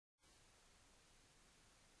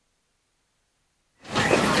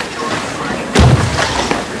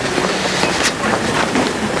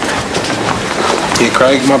Yeah,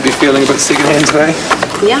 Craig might be feeling a bit second-hand today.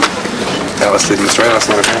 Yeah? Alice led him straight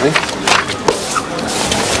last night, apparently.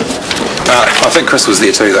 I think Chris was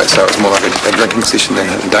there too, though, so it was more like a drinking session than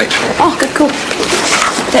a date. Oh, good call.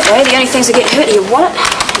 That way, the only things that get hurt are your wallet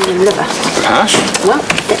and your liver. A bit harsh? Well,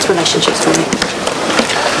 that's relationships for me.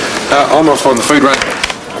 I'm off on the food run.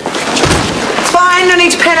 It's fine, no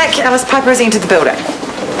need to panic. Alice Piper has entered the building.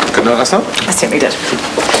 Good night last night? I certainly did.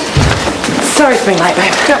 Sorry for being late,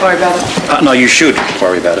 babe. Don't worry about it. No, you should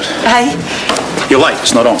worry about it. Hey? You're late,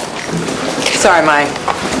 it's not on. Sorry, my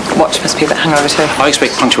watch must be a bit hungover too. I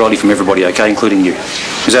expect punctuality from everybody, okay, including you.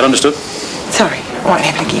 Is that understood? Sorry, I won't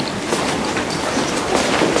happen again.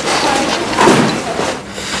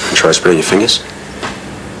 Try spreading your fingers.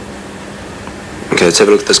 Okay, let's have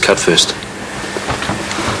a look at this cut first.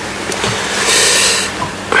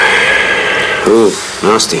 Ooh,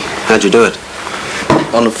 nasty. How'd you do it?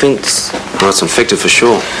 On the fence. Oh, it's infected for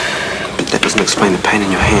sure. But that doesn't explain the pain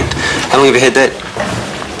in your hand. How long have you had that?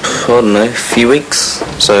 I don't know, a few weeks.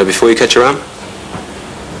 So before you cut your arm?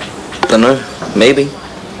 Don't know, maybe.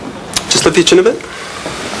 Just lift your chin a bit.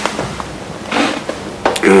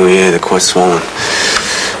 Oh yeah, they're quite swollen.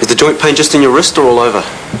 Is the joint pain just in your wrist or all over?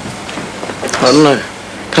 I don't know.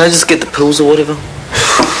 Can I just get the pills or whatever?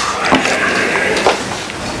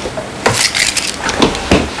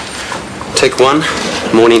 Take one,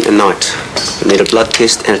 morning and night. You need a blood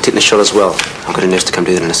test and a tetanus shot as well. I've got a nurse to come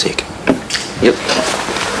do that in a sec. Yep.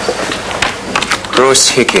 Royce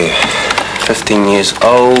Hickey, 15 years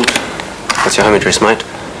old. What's your home address, mate?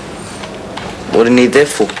 What do you need that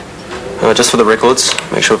for? Just for the records.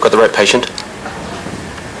 Make sure we've got the right patient.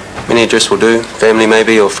 Any address will do. Family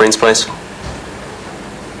maybe, or friend's place.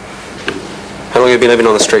 How long have you been living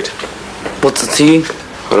on the street? What's it to you?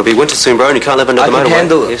 Well, it'll be winter soon, bro, and you can't live under the motorway. I can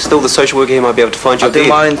handle it. Yeah, still, the social worker here might be able to find you I'll do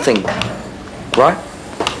my own thing. Right?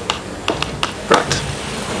 Right.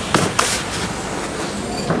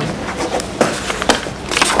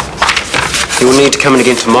 You will need to come in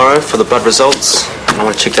again tomorrow for the blood results. And I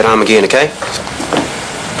want to check that arm again, okay?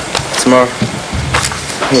 Tomorrow.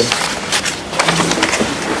 Here.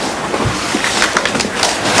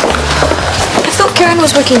 I thought Karen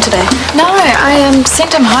was working today. No, I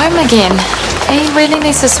sent him home again. He really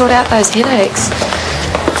needs to sort out those headaches.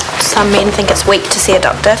 Some men think it's weak to see a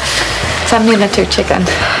doctor. Some men are too chicken.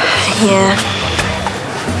 Yeah.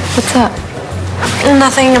 What's up?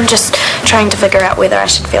 Nothing, I'm just trying to figure out whether I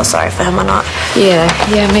should feel sorry for him or not. Yeah,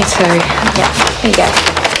 me too. Yeah. Here you go.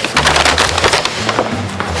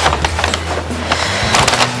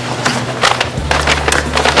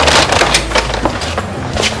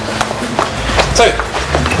 So,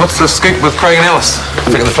 what's the scoop with Craig and Alice?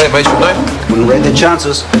 Figure the flatmates would know? Wouldn't rate their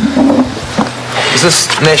chances. Is this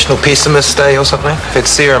National Pessimist Day or something? I've had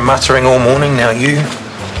Sarah muttering all morning, now you.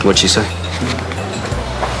 What'd she say?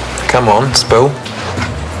 Come on, spill.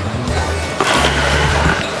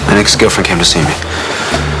 An ex-girlfriend came to see me.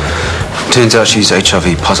 Turns out she's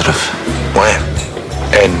HIV positive. Wow.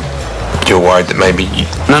 And you're worried that maybe you...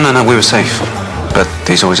 No, we were safe. But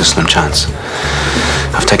there's always a slim chance.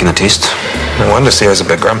 I've taken the test. No wonder Sarah's a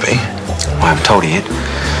bit grumpy. Well, I haven't told her yet.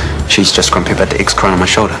 She's just grumpy about the X crying on my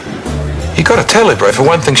shoulder. You gotta tell her, bro. For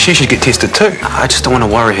one thing, she should get tested too. I just don't want to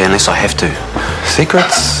worry her unless I have to.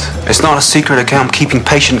 Secrets? It's not a secret, okay? I'm keeping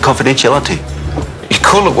patient confidentiality. You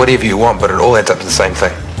call it whatever you want, but it all adds up to the same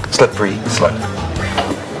thing. Slippery slope.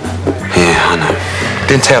 Yeah, I know.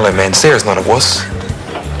 Then tell her, man. Sarah's not a wuss.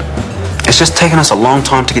 It's just taken us a long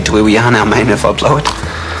time to get to where we are now, man. If I blow it.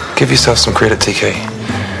 Give yourself some credit, TK.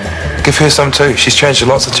 Give her some too. She's changed a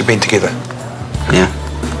lot since you've been together. Yeah?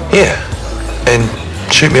 Yeah. And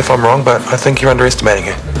shoot me if I'm wrong, but I think you're underestimating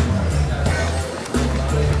her.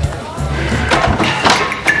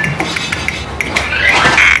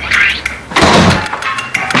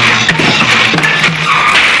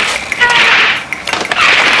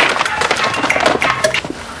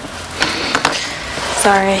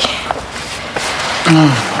 Sorry.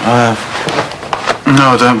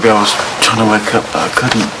 No, don't be. I was trying to wake up, but I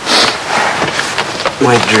couldn't.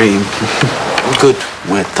 Wet dream. Good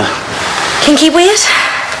wet, though. Kinky weird?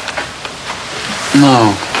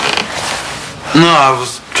 No, I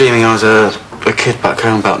was dreaming I was a kid back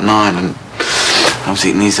home about 9 and I was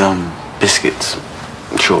eating these biscuits,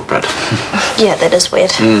 shortbread. Yeah, that is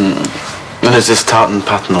weird. And there's this tartan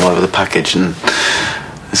pattern all over the package and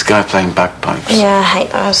this guy playing bagpipes. Yeah, I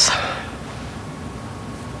hate those.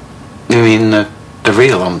 You mean the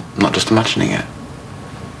real? I'm not just imagining it.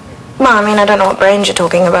 Well, I mean, I don't know what brand you're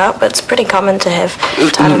talking about, but it's pretty common to have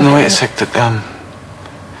tartan. No, wait a sec. That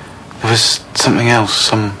there was something else.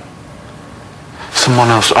 Someone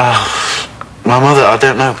else. My mother. I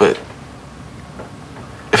don't know, but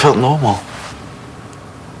felt normal.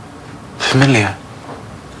 Familiar.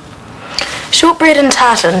 Shortbread and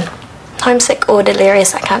tartan. Homesick or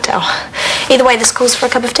delirious, I can't tell. Either way, this calls for a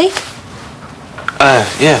cup of tea.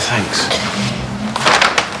 Yeah, thanks.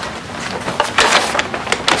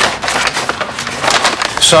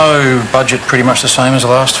 So, budget pretty much the same as the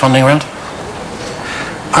last funding round?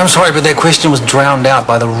 I'm sorry, but that question was drowned out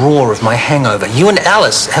by the roar of my hangover. You and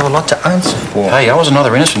Alice have a lot to answer for. Hey, I was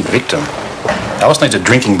another innocent victim. Alice needs a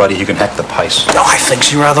drinking buddy who can hack the pace. Oh, I think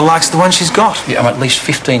she rather likes the one she's got. Yeah, I'm at least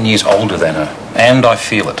 15 years older than her, and I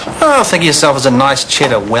feel it. Oh, think of yourself as a nice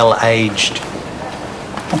cheddar, well-aged.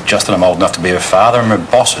 Not just that I'm old enough to be her father, I'm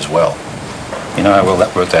her boss as well. You know how well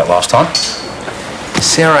that worked out last time?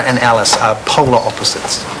 Sarah and Alice are polar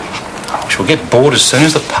opposites. She'll get bored as soon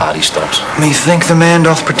as the party stops. Methinks the man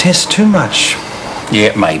doth protest too much.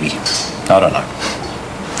 Yeah, maybe. I don't know.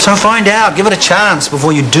 So find out. Give it a chance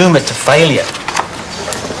before you doom it to failure.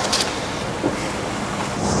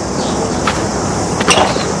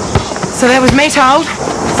 So that was me told.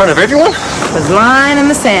 In front of everyone? Was lying in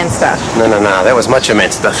the sand stuff. No, that was much of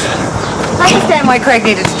meant stuff. I understand why Craig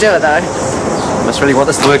needed to do it, though. Must really want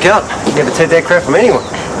this to work out. You never take that crap from anyone.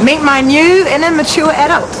 Meet my new and immature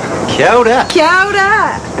adult. Kia ora. Kia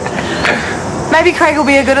ora. Maybe Craig will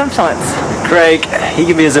be a good influence. Craig, he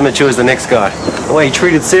can be as immature as the next guy. The way he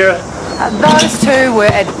treated Sarah. Those two were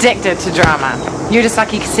addicted to drama. You're just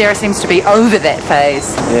lucky Sarah seems to be over that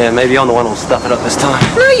phase. Yeah, maybe I'm the one who'll stuff it up this time.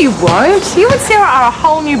 No, you won't. You and Sarah are a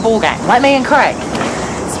whole new ballgame, like me and Craig.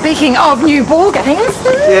 Speaking of new ballgames...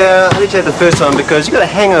 Yeah, I let you have the first time because you got a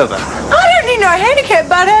hangover. I don't need no handicap,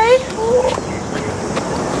 buddy.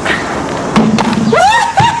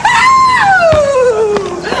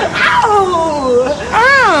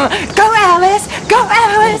 Go Alice! Go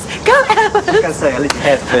Alice! Go Alice! I gotta say, I let you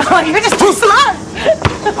have the first Oh, you're just too slow!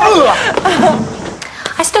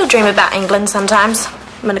 I still dream about England sometimes.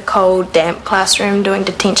 I'm in a cold, damp classroom doing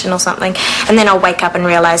detention or something, and then I'll wake up and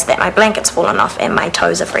realise that my blanket's fallen off and my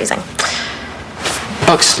toes are freezing.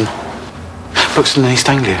 Buxton in East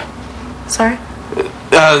Anglia. Sorry?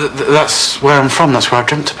 That's where I'm from. That's where I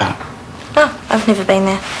dreamt about. Oh, I've never been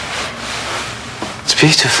there. It's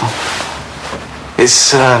beautiful.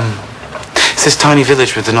 It's this tiny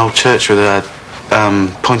village with an old church with a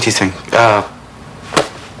pointy thing.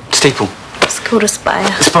 Steeple. It's called a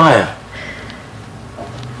spire. Spire.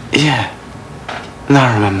 Yeah.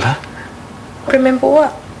 Now I remember. Remember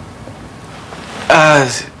what?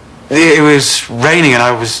 It was raining and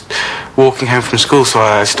I was walking home from school, so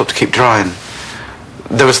I stopped to keep dry. And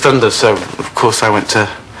there was thunder, so of course I went to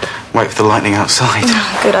wait for the lightning outside.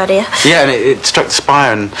 Good idea. Yeah, and it struck the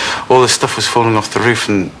spire and all this stuff was falling off the roof,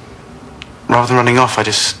 and rather than running off, I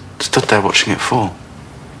just stood there watching it fall.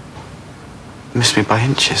 It missed me by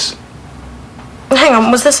inches. Hang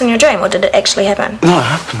on, was this in your dream or did it actually happen? No, it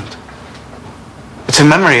happened. It's a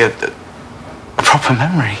memory, a proper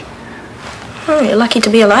memory. Oh, you're lucky to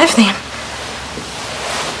be alive then.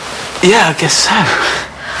 Yeah, I guess so.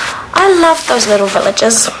 I love those little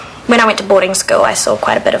villages. When I went to boarding school, I saw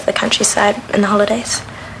quite a bit of the countryside in the holidays.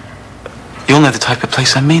 You'll know the type of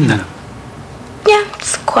place I mean, then. Yeah,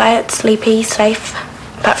 it's quiet, sleepy, safe,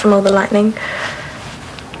 apart from all the lightning.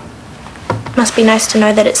 Must be nice to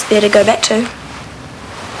know that it's there to go back to.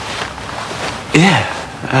 Yeah,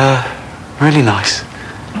 really nice.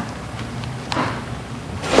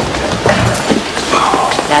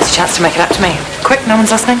 Now's your chance to make it up to me. Quick, no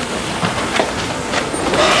one's listening.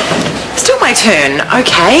 Still my turn.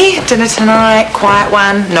 Okay, dinner tonight, quiet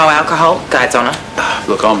one, no alcohol, God's honour.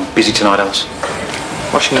 Look, I'm busy tonight, Alice.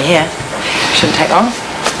 Washing your hair. Shouldn't take long.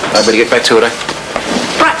 I better get back to it, eh?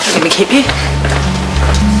 Right, let me keep you.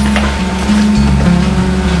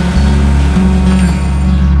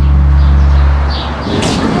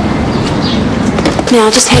 Now,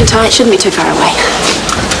 just hang tight. It shouldn't be too far away.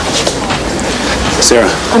 Sarah.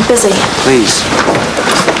 I'm busy. Please.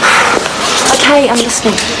 Okay, I'm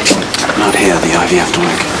listening. Not here. The IVF to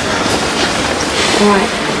work. All right.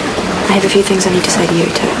 I have a few things I need to say to you,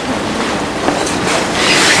 too.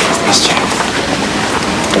 Must you?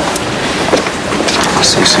 I'll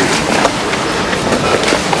see you soon.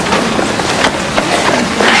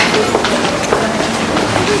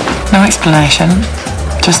 No explanation.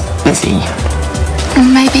 Just busy.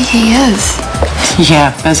 Maybe he is.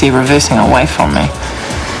 Yeah, busy reversing away from me.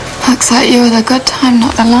 Looks like you were the good time,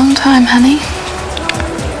 not the long time, honey.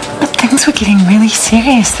 But things were getting really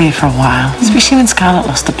serious there for a while, especially when Scarlett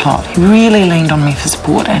lost the plot. He really leaned on me for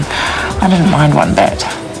support, and I didn't mind one bit.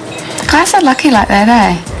 Guys are lucky like that,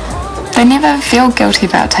 eh? They never feel guilty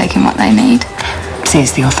about taking what they need.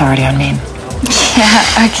 Says the authority on men.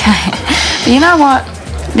 Yeah, okay. But you know what?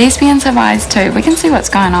 Lesbians have eyes too. We can see what's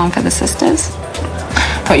going on for the sisters.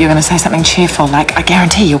 Thought you were going to say something cheerful, like, I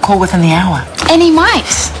guarantee you'll call within the hour. And he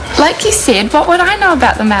might. Like you said, what would I know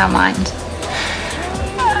about the male mind?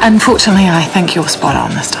 Unfortunately, I think you're spot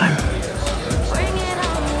on this time.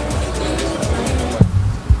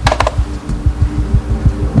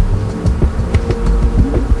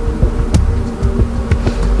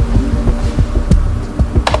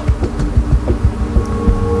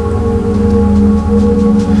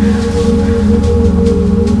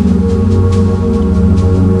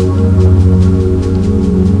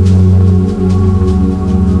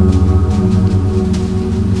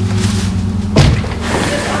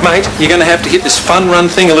 Mate, you're going to have to hit this fun run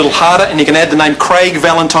thing a little harder, and you can add the name Craig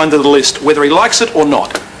Valentine to the list, whether he likes it or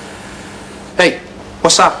not. Hey,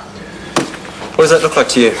 what's up? What does that look like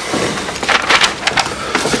to you?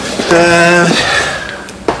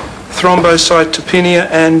 Thrombocytopenia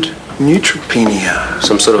and neutropenia.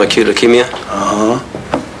 Some sort of acute leukemia?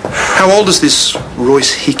 How old is this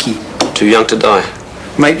Royce Hickey? Too young to die.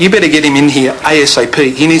 Mate, you better get him in here ASAP.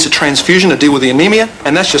 He needs a transfusion to deal with the anemia,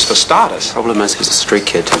 and that's just for starters. Problem is, he's a street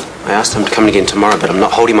kid. I asked him to come again tomorrow, but I'm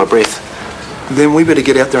not holding my breath. Then we better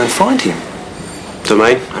get out there and find him.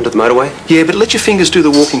 Domain? Under the motorway? Yeah, but let your fingers do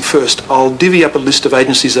the walking first. I'll divvy up a list of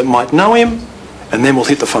agencies that might know him, and then we'll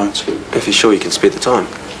hit the phones. If you're sure you can spare the time.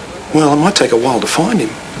 Well, it might take a while to find him.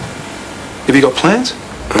 Have you got plans?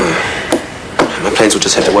 My plans will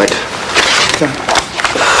just have to wait. Okay.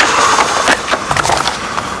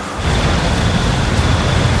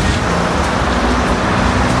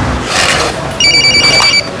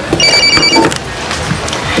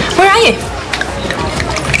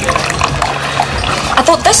 I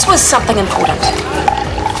thought this was something important.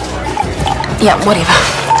 Yeah, whatever.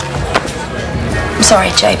 I'm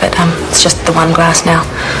sorry, Jay, but it's just the one glass now.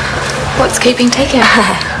 What's keeping taking?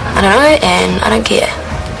 I don't know, and I don't care.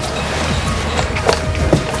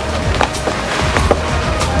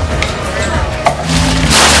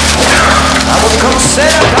 I will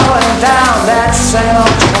consider going down that same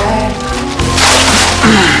old track.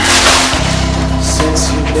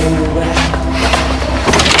 Since you've been away.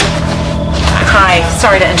 Hi,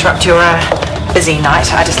 sorry to interrupt your busy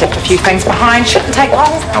night. I just left a few things behind. Shouldn't take long.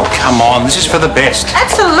 Oh, come on. This is for the best.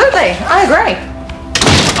 Absolutely, I agree.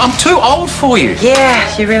 I'm too old for you. Yeah,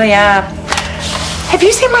 you really are. Have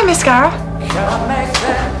you seen my mascara?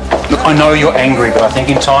 Look, I know you're angry, but I think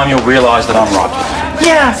in time you'll realise that I'm right.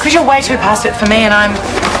 Yeah, because you're way too past it for me and I'm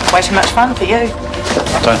way too much fun for you.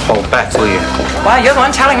 Don't hold back, will you? Well, you're the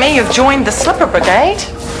one telling me you've joined the Slipper Brigade.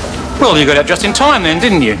 Well, you got out just in time then,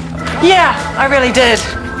 didn't you? Yeah, I really did.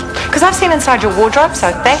 Because I've seen inside your wardrobe, so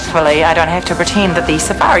thankfully I don't have to pretend that the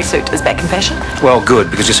safari suit is back in fashion. Well, good,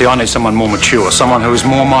 because you see, I need someone more mature, someone who is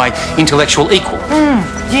more my intellectual equal.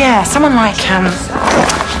 Yeah, someone like,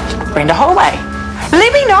 Brenda Holloway.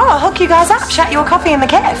 Let me know, I'll hook you guys up, shout you a coffee in the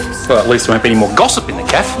cafe. Well, at least there won't be any more gossip in the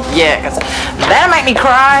cafe. Yeah, because that'll make me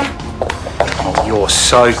cry. Oh, you're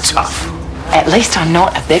so tough. At least I'm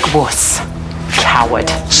not a big wuss. Coward.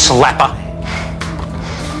 Slapper.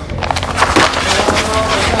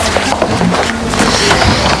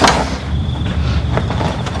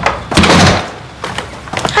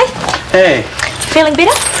 Hey. Feeling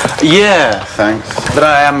better? Yeah, thanks. But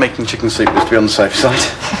I am making chicken soup just to be on the safe side.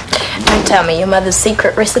 Don't tell me your mother's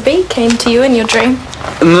secret recipe came to you in your dream.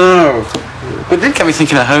 No. But it did get me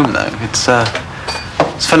thinking at home, though. It's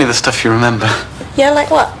funny the stuff you remember. Yeah,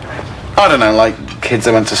 like what? I don't know, like kids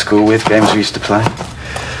I went to school with, games we used to play.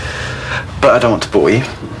 But I don't want to bore you.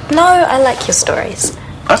 No, I like your stories.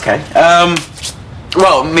 Okay.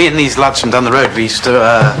 Well, me and these lads from down the road, we used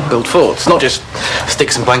to build forts. Not just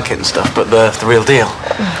sticks and blanket and stuff, but the real deal.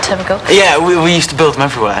 Typical. Yeah, we used to build them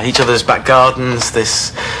everywhere. Each other's back gardens,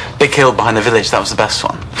 this big hill behind the village, that was the best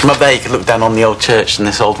one. From up there you could look down on the old church and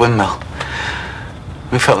this old windmill.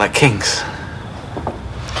 We felt like kings.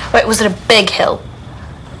 Wait, was it a big hill?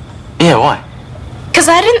 Yeah, why? Because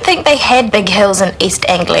I didn't think they had big hills in East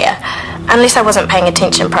Anglia. Unless I wasn't paying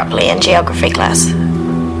attention properly in geography class.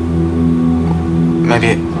 Maybe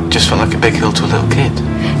it just felt like a big hill to a little kid.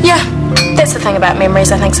 Yeah, that's the thing about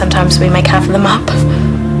memories. I think sometimes we make half of them up.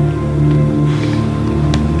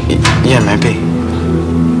 Yeah, maybe.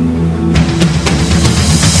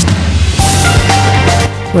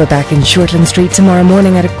 We're back in Shortland Street tomorrow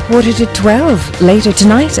morning at 11:45. Later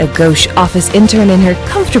tonight, a gauche office intern in her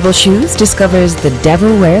comfortable shoes discovers The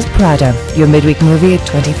Devil Wears Prada. Your midweek movie at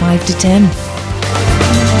 10:25.